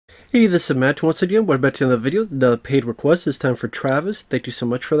Hey, this is Matt. Once again, welcome back to another video. The paid request is time for Travis. Thank you so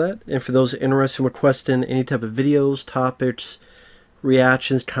much for that. And for those interested in requesting any type of videos, topics,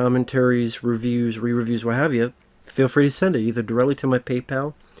 reactions, commentaries, reviews, re-reviews, what have you, feel free to send it either directly to my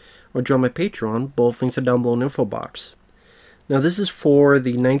PayPal or join my Patreon. Both links are down below in the info box. Now, this is for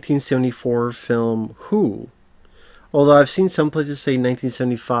the 1974 film Who. Although I've seen some places say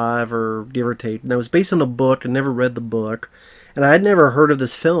 1975 or give or take. Now, it's based on a book. I never read the book. And I had never heard of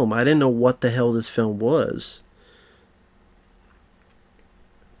this film. I didn't know what the hell this film was.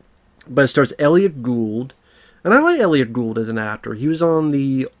 But it stars Elliott Gould. And I like Elliott Gould as an actor. He was on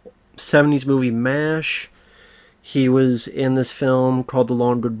the 70s movie MASH. He was in this film called The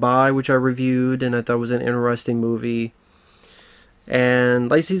Long Goodbye, which I reviewed. And I thought was an interesting movie. And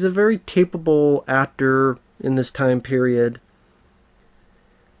like, he's a very capable actor in this time period.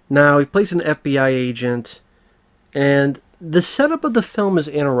 Now, he plays an FBI agent. And the setup of the film is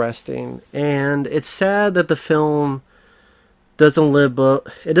interesting, and it's sad that the film doesn't live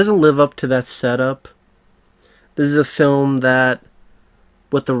up to that setup. This is a film that,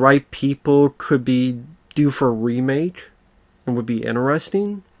 with the right people, could be due for a remake and would be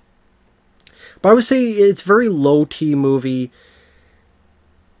interesting. But I would say it's a very low-key movie.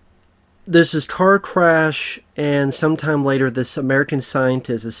 There's this car crash, and sometime later this American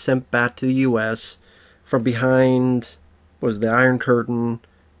scientist is sent back to the U.S. from behind was the Iron Curtain,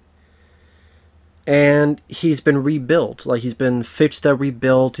 and he's been rebuilt. Like, he's been fixed up,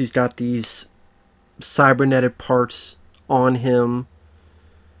 rebuilt. He's got these cybernetic parts on him,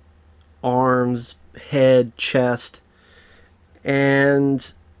 arms, head, chest,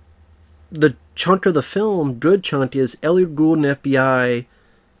 and the chunk of the film, good chunk, is Elliott Gould and FBI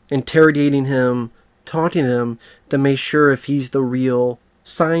interrogating him, taunting him to make sure if he's the real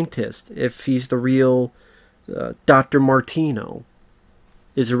scientist, if he's the real Dr. Martino.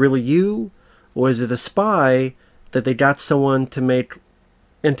 Is it really you, or is it a spy that they got someone to make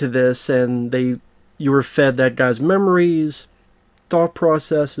into this, and you were fed that guy's memories, thought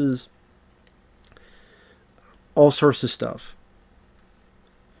processes, all sorts of stuff.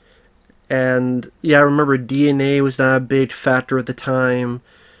 And yeah, I remember DNA was not a big factor at the time.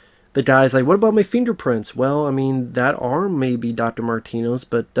 The guy's like, what about my fingerprints? Well, I mean, that arm may be Dr. Martino's,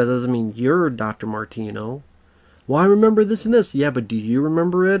 but that doesn't mean you're Dr. Martino. Well, I remember this and this. Yeah, but do you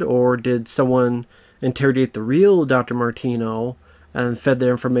remember it? Or did someone interrogate the real Dr. Martino and fed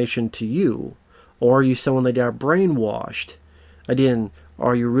their information to you? Or are you someone that got brainwashed? Again,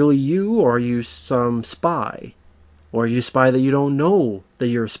 are you really you, or are you some spy? Or are you a spy that you don't know that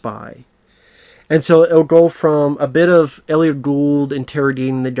you're a spy? And so it'll go from a bit of Elliott Gould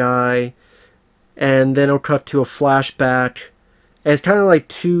interrogating the guy, and then it'll cut to a flashback. And it's kind of like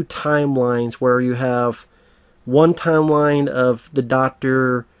two timelines where you have one timeline of the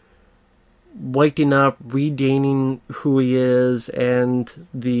doctor waking up, regaining who he is, and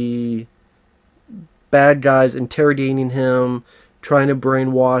the bad guys interrogating him, trying to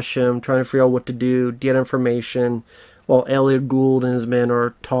brainwash him, trying to figure out what to do, get information, while Elliott Gould and his men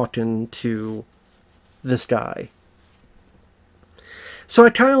are talking to this guy. So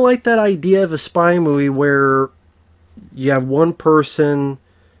I kind of like that idea of a spy movie where you have one person,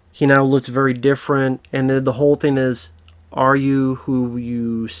 he now looks very different, and then the whole thing is, are you who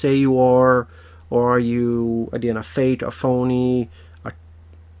you say you are, or are you, again, a fake, a phony?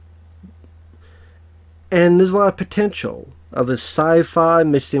 And there's a lot of potential of this sci-fi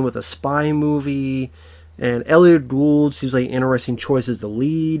mixed in with a spy movie, and Elliott Gould seems like an interesting choice as the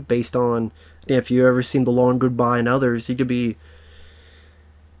lead, based on, if you've ever seen The Long Goodbye and others, he could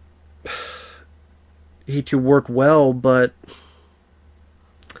work well. But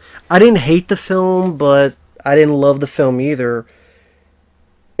I didn't hate the film, but I didn't love the film either.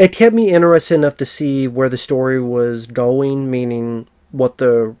 It kept me interested enough to see where the story was going, meaning what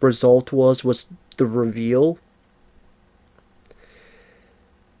the result was the reveal.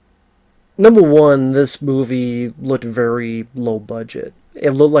 Number one, this movie looked very low budget.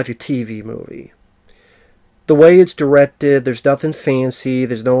 It looked like a TV movie. The way it's directed, there's nothing fancy,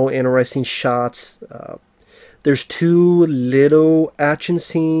 there's no interesting shots. There's two little action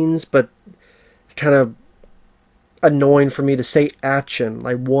scenes, but it's kind of annoying for me to say action.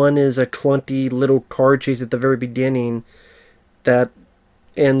 Like, one is a clunky little car chase at the very beginning that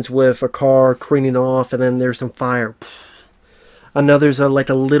ends with a car careening off, and then there's some fire. Another's like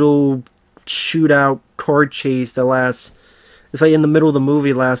a little shootout car chase that lasts, it's like in the middle of the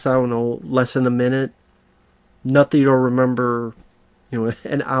movie, lasts, I don't know, less than a minute. Nothing you'll remember,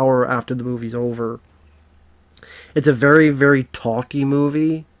 an hour after the movie's over. It's a very, very talky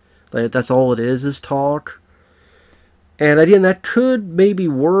movie. Like, that's all it is talk. And again, that could maybe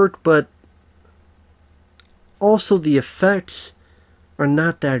work, but also the effects are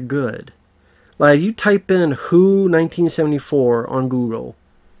not that good. Like, you type in Who 1974 on Google,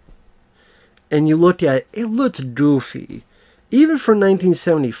 and you look at it, it looks goofy. Even for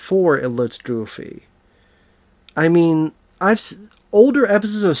 1974, it looks goofy. I mean, older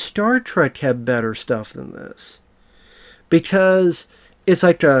episodes of Star Trek have better stuff than this. Because it's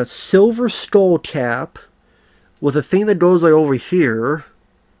like a silver skull cap with a thing that goes like over here.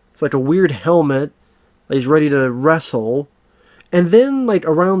 It's like a weird helmet. He's ready to wrestle. And then, like,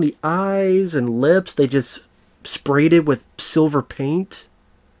 around the eyes and lips, they just sprayed it with silver paint.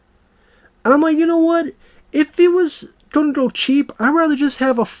 And I'm like, you know what? If it was going to go cheap, I'd rather just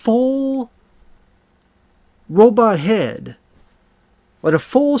have a full robot head. Like a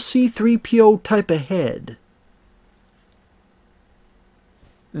full C-3PO type of head.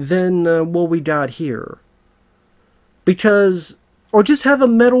 Than what we got here. Because, or just have a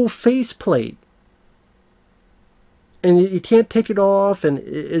metal faceplate. And you can't take it off, and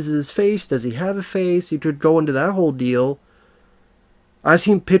is his face, does he have a face? You could go into that whole deal. I've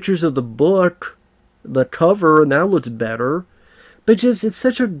seen pictures of the book, the cover, and that looks better. But just, it's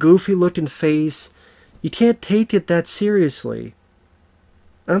such a goofy looking face. You can't take it that seriously.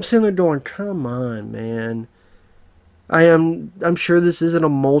 I'm sitting there going, come on, man. I'm sure this isn't a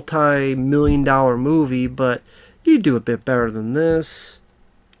multi-million-dollar movie, but you do a bit better than this.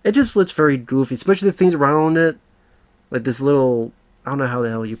 It just looks very goofy, especially the things around it. Like this little, I don't know how the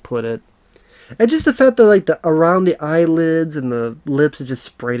hell you put it. And just the fact that like around the eyelids and the lips is just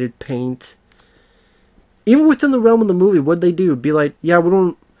sprayed paint. Even within the realm of the movie, what'd they do? Be like, yeah,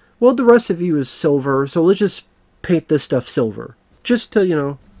 well, the rest of you is silver, so let's just paint this stuff silver. Just to, you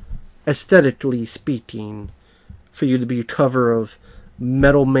know, aesthetically speaking, for you to be a cover of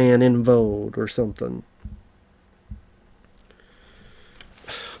Metal Man in Vogue or something.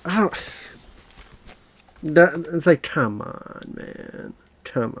 It's like, come on, man.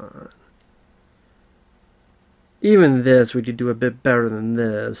 Come on. Even this, we could do a bit better than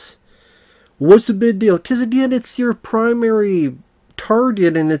this. What's the big deal? Because again, it's your primary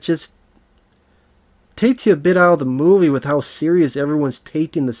target, and it just takes you a bit out of the movie with how serious everyone's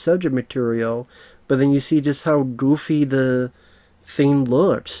taking the subject material. But then you see just how goofy the thing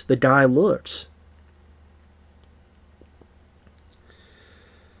looks. The guy looks.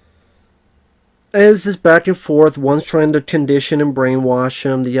 And it's just back and forth. One's trying to condition and brainwash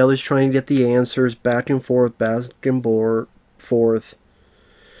him. The other's trying to get the answers. Back and forth, back and forth.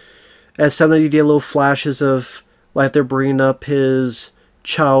 And sometimes you get little flashes of, like, they're bringing up his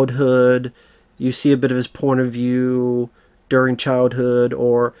childhood. You see a bit of his point of view during childhood.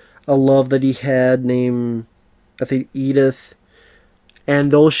 Or a love that he had named, I think, Edith. And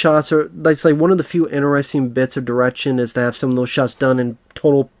those shots are, that's like one of the few interesting bits of direction is to have some of those shots done in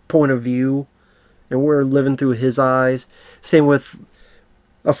total point of view. And we're living through his eyes. Same with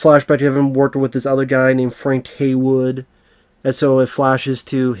a flashback of him working with this other guy named Frank Haywood. And so it flashes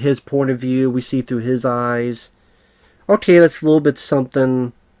to his point of view. We see through his eyes. Okay, that's a little bit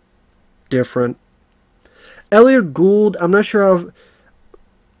something different. Elliott Gould, I'm not sure how...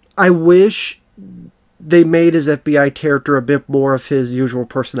 I wish they made his FBI character a bit more of his usual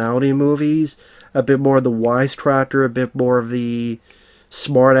personality in movies. A bit more of the wisecracker. A bit more of the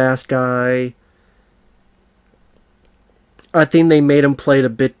smart-ass guy. I think they made him play it a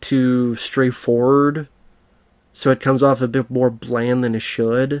bit too straightforward. So it comes off a bit more bland than it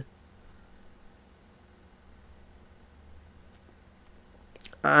should.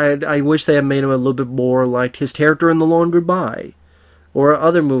 I wish they had made him a little bit more like his character in The Long Goodbye. Or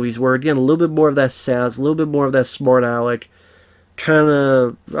other movies where, again, a little bit more of that sass, a little bit more of that smart aleck. Kind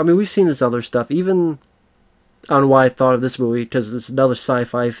of, I mean, we've seen this other stuff. Even, I don't know why I thought of this movie, because it's another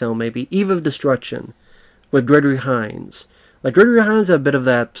sci-fi film maybe. Eve of Destruction with Gregory Hines. Like, Gregory Hines had a bit of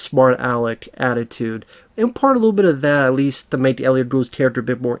that smart aleck attitude. Impart a little bit of that, at least, to make Elliott Gould's character a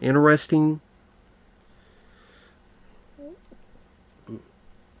bit more interesting.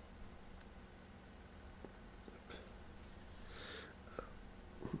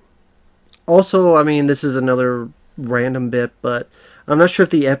 Also, I mean, this is another random bit, but I'm not sure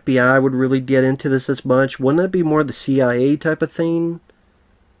if the FBI would really get into this as much. Wouldn't that be more the CIA type of thing?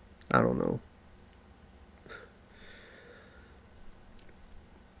 I don't know.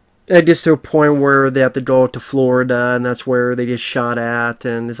 It gets to a point where they have to go to Florida, and that's where they get shot at,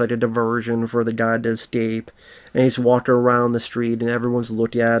 and it's like a diversion for the guy to escape. And he's walking around the street, and everyone's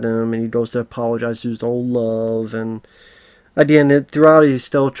looking at him, and he goes to apologize to his old love. And again, throughout, he's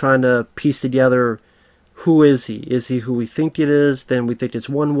still trying to piece together, who is he? Is he who we think it is? Then we think it's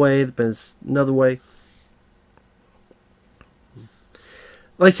one way, but it's another way.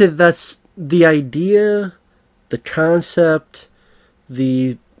 like I said, that's the idea, the concept,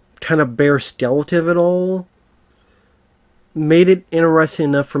 the kind of bare skeleton of it all made it interesting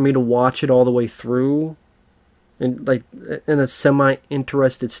enough for me to watch it all the way through, and like in a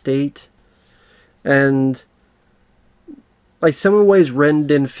semi-interested state. And like some of the ways Ren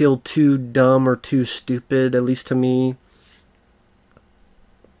didn't feel too dumb or too stupid, at least to me.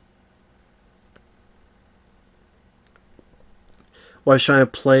 While I was trying to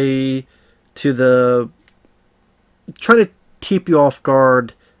play to the... trying to keep you off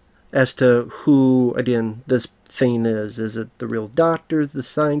guard as to who, again, this thing is. Is it the real doctor? Is it the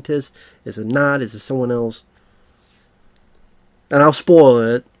scientist? Is it not? Is it someone else? And I'll spoil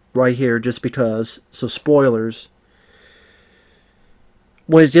it right here just because. So spoilers.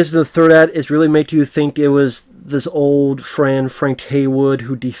 When it's just the third act, it's really make you think it was this old friend, Frank Haywood,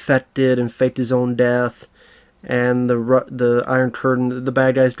 who defected and faked his own death. And the Iron Curtain, the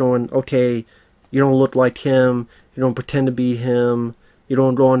bad guy's going, okay, you don't look like him. You don't pretend to be him. You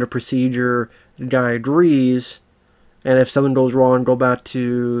don't go under procedure. The guy agrees. And if something goes wrong, go back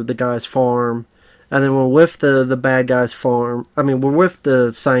to the guy's farm. And then we're with the bad guy's farm. I mean, we're with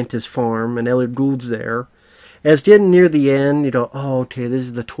the scientist's farm, and Elliott Gould's there. And it's getting near the end, you go, oh, okay, this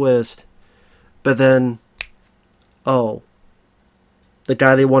is the twist. But then, oh, the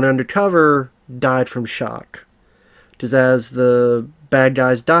guy they wanted undercover died from shock. Just as the bad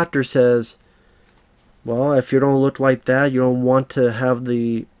guy's doctor says, well, if you don't look like that, you don't want to have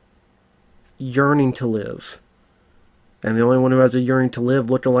the yearning to live. And the only one who has a yearning to live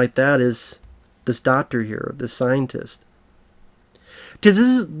looking like that is this doctor here, this scientist. Because this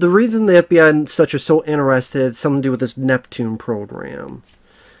is the reason the FBI and such are so interested. It's something to do with this Neptune program.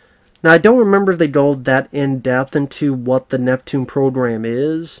 Now, I don't remember if they go that in depth into what the Neptune program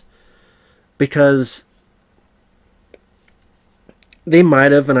is, because they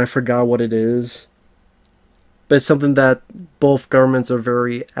might have, and I forgot what it is. But it's something that both governments are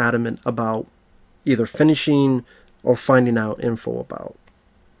very adamant about either finishing or finding out info about.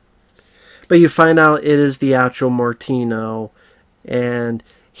 But you find out it is the actual Martino, and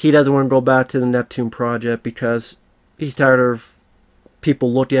he doesn't want to go back to the Neptune project because he's tired of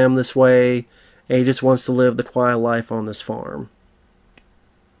people looking at him this way, and he just wants to live the quiet life on this farm.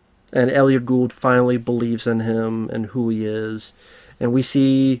 And Elliott Gould finally believes in him and who he is. And we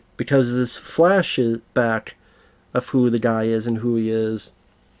see, because of this flashback of who the guy is and who he is.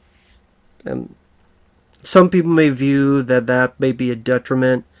 And some people may view that that may be a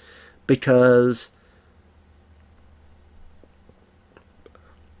detriment because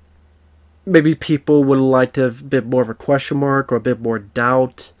maybe people would like to have a bit more of a question mark or a bit more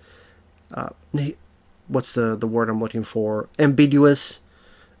doubt. What's the word I'm looking for? Ambiguous.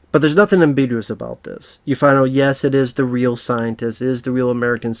 But there's nothing ambiguous about this. You find out, yes, it is the real scientist. It is the real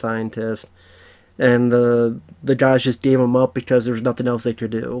American scientist. And the guys just gave him up because there was nothing else they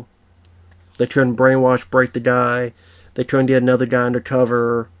could do. They couldn't brainwash, break the guy. They couldn't get another guy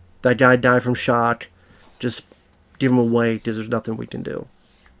undercover. That guy died from shock. Just give him away because there's nothing we can do.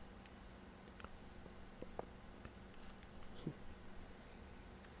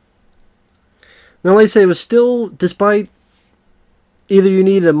 Now, like I say, it was still, despite either you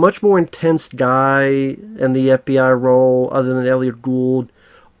need a much more intense guy in the FBI role other than Elliott Gould,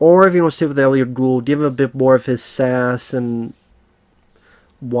 or if you want to stay with Elliott Gould, give him a bit more of his sass and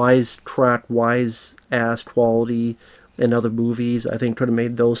wise-ass quality in other movies. I think could have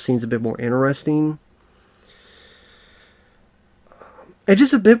made those scenes a bit more interesting. And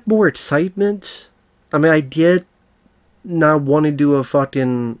just a bit more excitement. I mean, I get not wanting to do a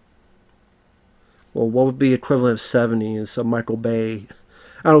fucking... well, what would be equivalent of 70s? A Michael Bay.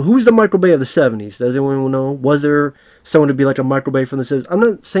 I don't know. Who's the Michael Bay of the 70s? Does anyone know? Was there someone to be like a Michael Bay from the 70s? I'm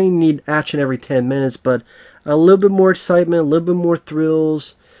not saying you need action every 10 minutes, but a little bit more excitement, a little bit more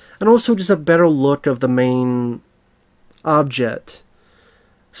thrills, and also just a better look of the main object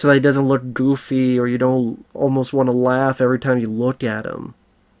so that it doesn't look goofy or you don't almost want to laugh every time you look at him.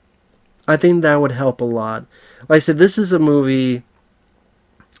 I think that would help a lot. Like I said, this is a movie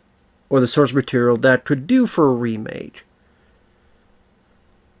or the source material that could do for a remake.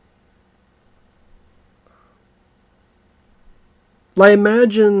 Like,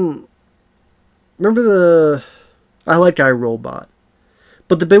 imagine... remember I like iRobot.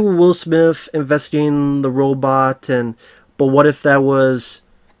 But the bit with Will Smith investigating the robot, but what if that was...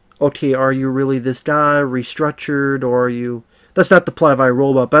 okay, are you really this guy, restructured, or are you... that's not the plot of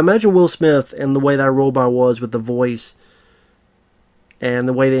iRobot, but imagine Will Smith and the way that robot was with the voice and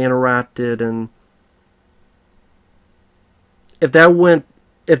the way they interacted, and if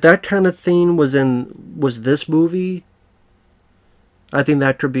that kind of thing was this movie, I think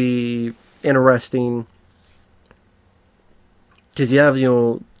that could be interesting. Because you have,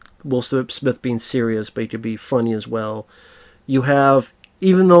 Will Smith being serious, but he could be funny as well. You have,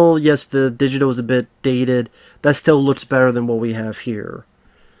 even though, yes, the digital is a bit dated, that still looks better than what we have here.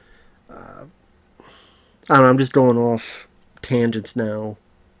 I don't know, I'm just going off tangents now.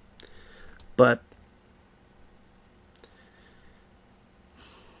 But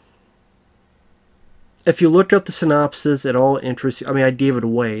if you look up the synopsis, it all interests you. I mean, I gave it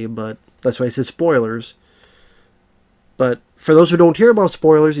away, but that's why I said spoilers. But for those who don't hear about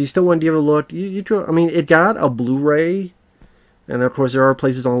spoilers, you still want to give it a look. I mean, it got a Blu-ray, and of course there are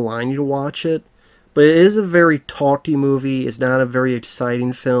places online you can watch it. But it is a very talky movie. It's not a very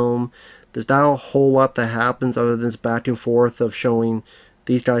exciting film. There's not a whole lot that happens other than this back and forth of showing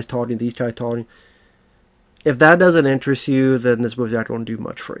these guys talking, these guys talking. If that doesn't interest you, then this movie's not going to do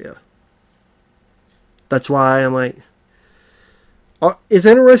much for you. That's why I'm like, it's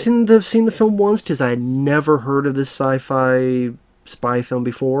interesting to have seen the film once, because I had never heard of this sci-fi spy film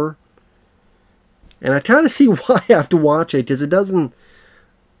before. And I kind of see why I have to watch it, because it doesn't...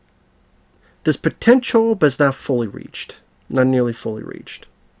 There's potential, but it's not fully reached. Not nearly fully reached.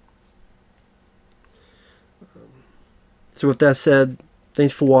 So with that said,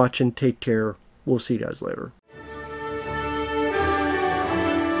 thanks for watching. Take care. We'll see you guys later.